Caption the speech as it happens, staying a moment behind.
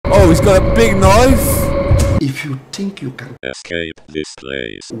Oh, he's got a big knife. If you think you can escape this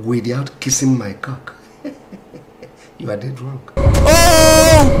place without kissing my cock, you are dead wrong.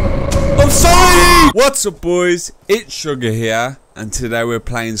 Oh! I'm sorry! What's up, boys? It's Sugar here, and today we're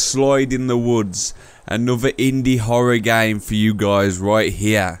playing Slide in the Woods. Another indie horror game for you guys right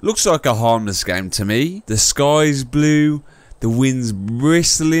here. Looks like a harmless game to me. The sky's blue, the wind's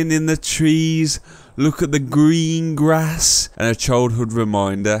bristling in the trees. Look at the green grass and a childhood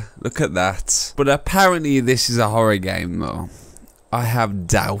reminder. Look at that. But apparently this is a horror game though. I have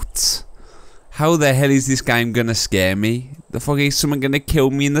doubts. How the hell is this game gonna scare me? The fuck is someone gonna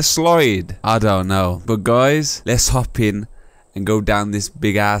kill me in the slide? I don't know. But guys, let's hop in and go down this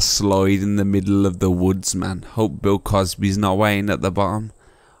big ass slide in the middle of the woods, man. Hope Bill Cosby's not waiting at the bottom.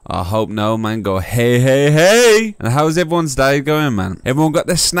 I hope no, man. Go hey, hey, hey. And how's everyone's day going, man? Everyone got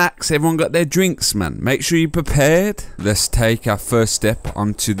their snacks, everyone got their drinks, man. Make sure you're prepared. Let's take our first step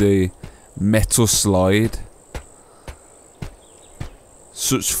onto the metal slide.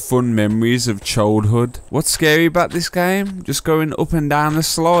 Such fun memories of childhood. What's scary about this game? Just going up and down the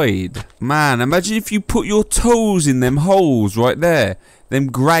slide. Man, imagine if you put your toes in them holes right there.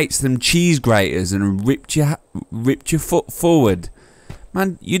 Them grates, them cheese graters, and ripped your foot forward.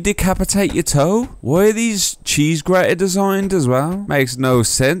 Man, you decapitate your toe? Why are these cheese grater designed as well? Makes no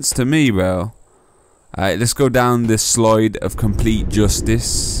sense to me, bro. Alright, let's go down this slide of complete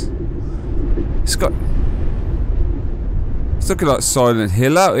justice. It's looking like Silent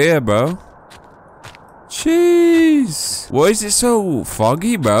Hill out here, bro. Jeez. Why is it so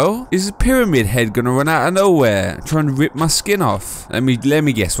foggy, bro? Is a pyramid head gonna run out of nowhere, trying to rip my skin off? Let me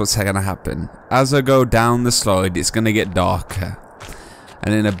guess what's gonna happen. As I go down the slide, it's gonna get darker.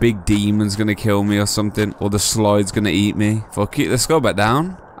 And then a big demon's gonna kill me or something. Or the slide's gonna eat me. Fuck it, let's go back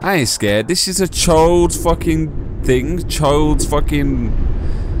down. I ain't scared. This is a child's fucking thing.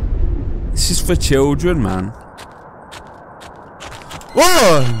 This is for children, man.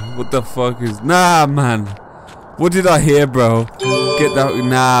 Whoa! What the fuck is... Nah, man. What did I hear, bro? Get that...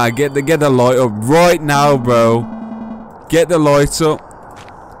 Nah, get the light up right now, bro. Get the light up.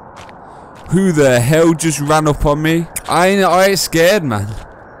 Who the hell just ran up on me? I ain't scared, man.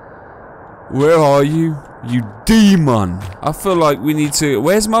 Where are you? You demon. I feel like we need to...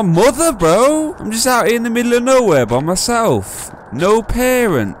 Where's my mother, bro? I'm just out here in the middle of nowhere by myself. No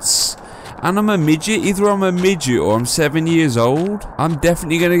parents. And I'm a midget. Either I'm a midget or I'm 7 years old. I'm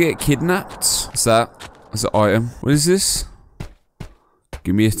definitely gonna get kidnapped. What's that? What's the item? What is this?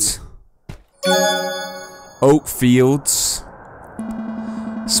 Give me it. Oak Fields.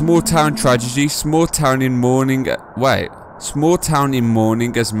 Small town tragedy. Small town in mourning. Wait. Small town in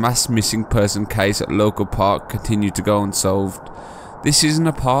mourning as mass missing person case at local park continue to go unsolved. This isn't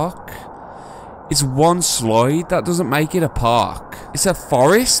a park. It's one slide. That doesn't make it a park. It's a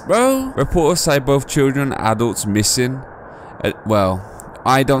forest, bro. Reporters say both children and adults missing. Well,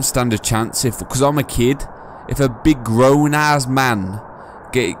 I don't stand a chance because I'm a kid. If a big grown ass man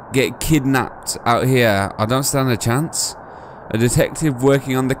get kidnapped out here, I don't stand a chance. A detective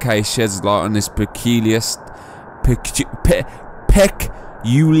working on the case sheds light on this peculiarity,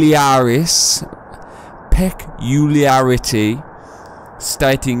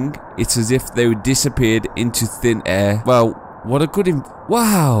 stating it's as if they disappeared into thin air. Well, what a good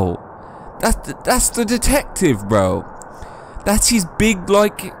wow, that's the detective, bro. That's his big,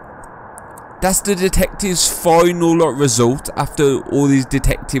 like, that's the detective's final result after all his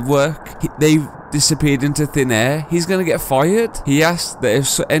detective work. They've disappeared into thin air. He's gonna get fired. He asked that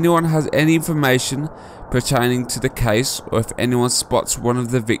if anyone has any information pertaining to the case or if anyone spots one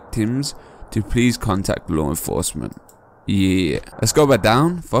of the victims to please contact law enforcement. Yeah, let's go back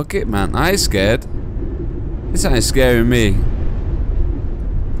down. Fuck it, man. I ain't scared. This ain't scaring me.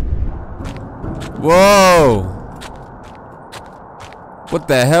 Whoa! What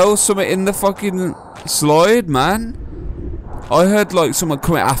the hell? Something in the fucking slide, man. I heard like someone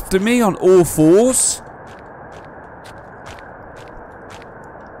coming after me on all fours.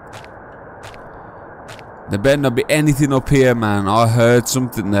 There better not be anything up here, man. I heard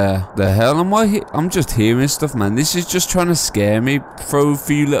something there. The hell am I? I'm just hearing stuff, man. This is just trying to scare me. Throw a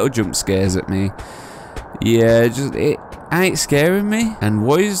few little jump scares at me. Yeah, just it ain't scaring me. And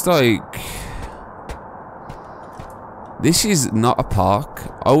why is like... This is not a park.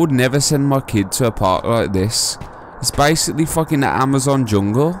 I would never send my kid to a park like this. It's basically fucking the Amazon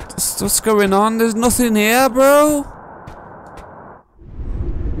jungle. What's going on? There's nothing here, bro.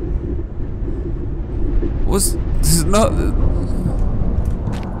 There's not...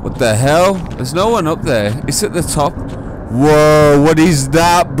 What the hell? There's no one up there. It's at the top. Whoa, what is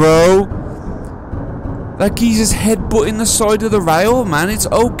that, bro? Like he's just headbutting the side of the rail, man. It's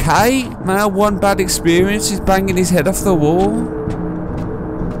okay. Man, I had one bad experience. He's banging his head off the wall.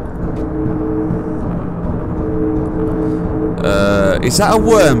 Is that a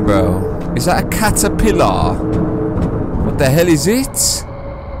worm, bro? Is that a caterpillar? What the hell is it?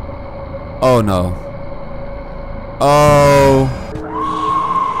 Oh no. Oh.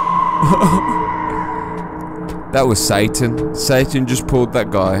 That was Satan. Satan just pulled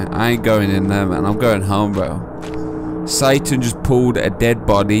that guy. I ain't going in there, man. I'm going home, bro. Satan just pulled a dead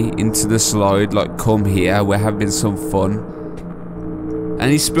body into the slide. Like, come here. We're having some fun. And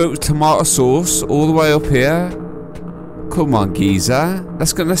he spilled tomato sauce all the way up here. Come on, geezer.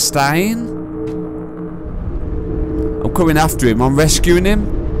 That's gonna stain. I'm coming after him. I'm rescuing him.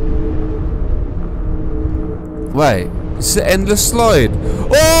 Wait. It's an endless slide.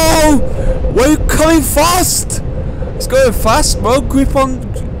 Oh! Why are you coming fast? It's going fast, bro. Grip on.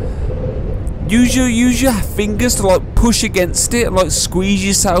 Use your fingers to like push against it and like squeeze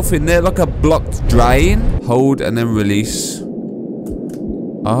yourself in there like a blocked drain. Hold and then release.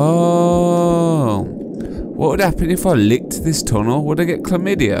 Oh. What would happen if I licked this tunnel? Would I get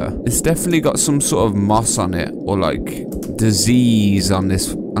chlamydia? It's definitely got some sort of moss on it or like disease on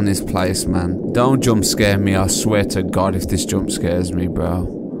this place, man. Don't jump scare me. I swear to God, if this jump scares me,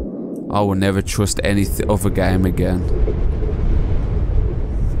 bro, I will never trust any other game again.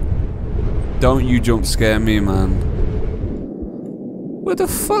 Don't you jump scare me, man. What the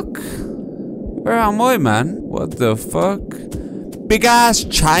fuck? Where am I, man? What the fuck? Big ass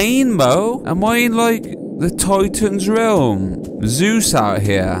chain, bro. Am I in like the Titan's realm? Zeus out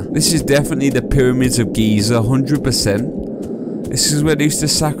here. This is definitely the pyramids of Giza, 100%. This is where they used to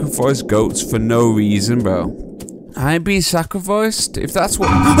sacrifice goats for no reason, bro. I ain't being sacrificed. If that's what.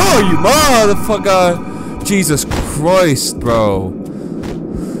 Oh, you motherfucker! Jesus Christ, bro.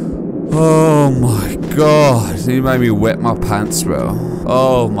 Oh my God. You made me wet my pants, bro.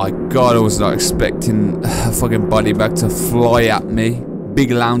 Oh my God. I was not expecting a fucking body bag to fly at me.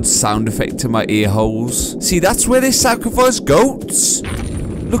 Big loud sound effect to my ear holes. See, that's where they sacrifice goats.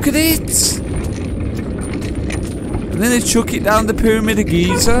 Look at it. And then they chuck it down the pyramid of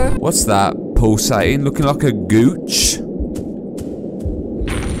Giza. What's that? Pulsating, looking like a gooch.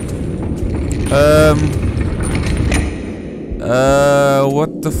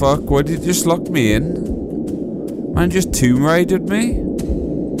 What the fuck? Why did you just lock me in? Man just Tomb Raidered me?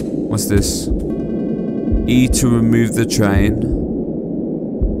 What's this? E to remove the train.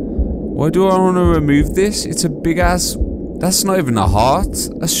 Why do I want to remove this? It's a big ass. That's not even a heart.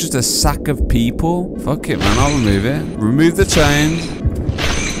 That's just a sack of people. Fuck it, man. I'll remove it. Remove the chain.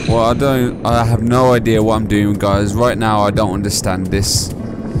 Well, I have no idea what I'm doing, guys. Right now, I don't understand this.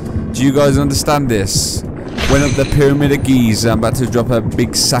 Do you guys understand this? Went up the pyramid of Giza. I'm about to drop a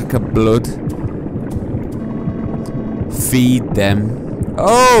big sack of blood. Feed them.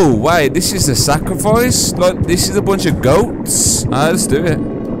 Oh, wait. This is a sacrifice? Like, this is a bunch of goats? Alright, let's do it.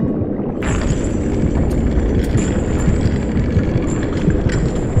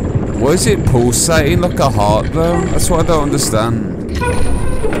 Why is it pulsating like a heart, though? That's what I don't understand.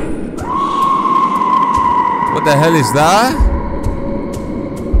 What the hell is that?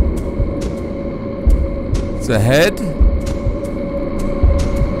 It's a head?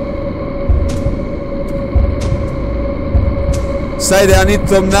 Stay there, I need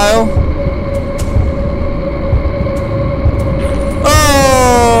thumbnail.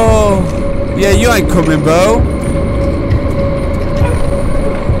 Oh! Yeah, you ain't coming, bro.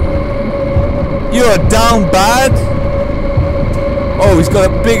 You're down bad. Oh, he's got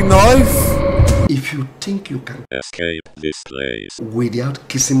a big knife. If you think you can escape this place without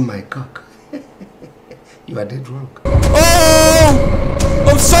kissing my cock, you are dead wrong. Oh!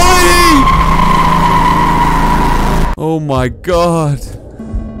 I'm sorry! Oh my God.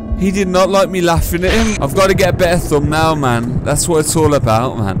 He did not like me laughing at him. I've got to get a better thumbnail, man. That's what it's all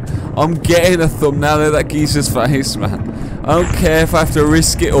about, man. I'm getting a thumbnail of that geezer's face, man. I don't care if I have to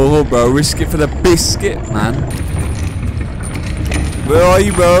risk it all, bro. Risk it for the biscuit, man. Where are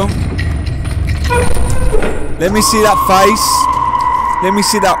you, bro? Let me see that face. Let me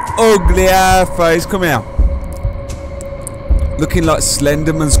see that ugly ass face. Come here. Looking like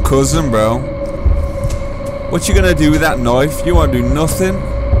Slenderman's cousin, bro. What you gonna do with that knife? You won't do nothing.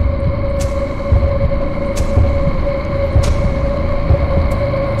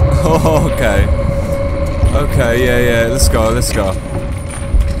 Oh, okay. Okay, yeah, let's go, let's go.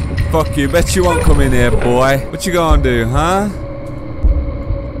 Fuck you, bet you won't come in here, boy. What you gonna do, huh?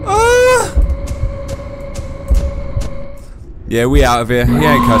 Ah! Yeah, we out of here. He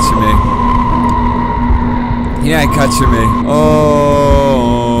ain't catching me. He ain't catching me.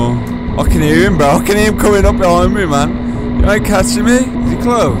 Oh, I can hear him, bro. I can hear him coming up behind me, man. You ain't catching me? Is he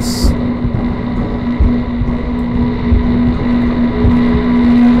close?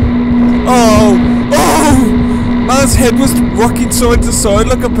 Oh! Oh! Man's head was rocking side to side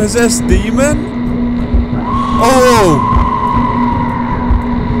like a possessed demon. Oh!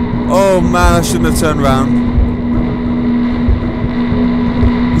 Oh man, I shouldn't have turned around.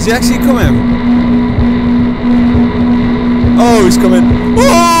 Is he actually coming? Oh, he's coming.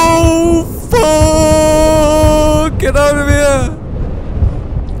 Oh, fuck! Get out of here!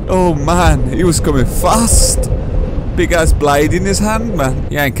 Oh man, he was coming fast. Big ass blade in his hand, man.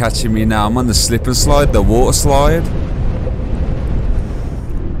 He ain't catching me now. I'm on the slip and slide, the water slide.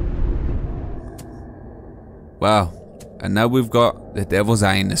 Wow. And now we've got the Devil's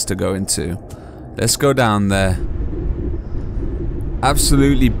Anus to go into. Let's go down there.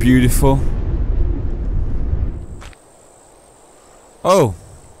 Absolutely beautiful. Oh,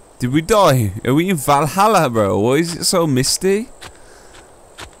 did we die? Are we in Valhalla, bro? Why is it so misty?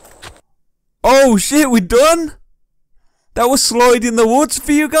 Oh shit, we done? That was Slide in the Woods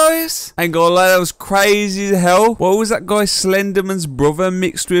for you guys. Ain't gonna lie, that was crazy as hell. What was that guy, Slenderman's brother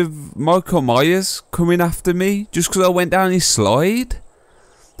mixed with Michael Myers coming after me just because I went down his slide?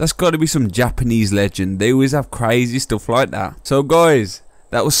 That's got to be some Japanese legend. They always have crazy stuff like that. So guys,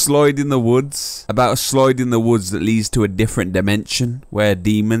 that was Slide in the Woods. About a slide in the woods that leads to a different dimension where a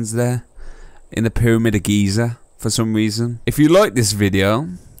demon's there in the Pyramid of Giza for some reason. If you like this video,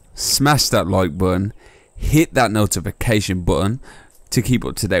 smash that like button. Hit that notification button to keep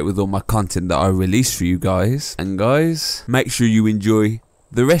up to date with all my content that I release for you guys. And guys, make sure you enjoy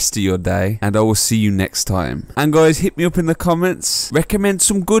the rest of your day, and I will see you next time. And guys, hit me up in the comments. Recommend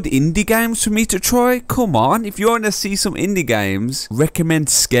some good indie games for me to try. Come on, if you want to see some indie games, recommend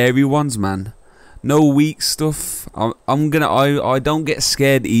scary ones, man. No weak stuff. I don't get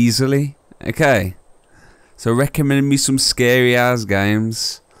scared easily. Okay, so recommend me some scary ass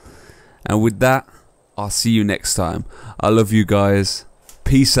games. And with that, I'll see you next time. I love you guys.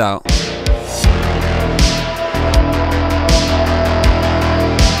 Peace out.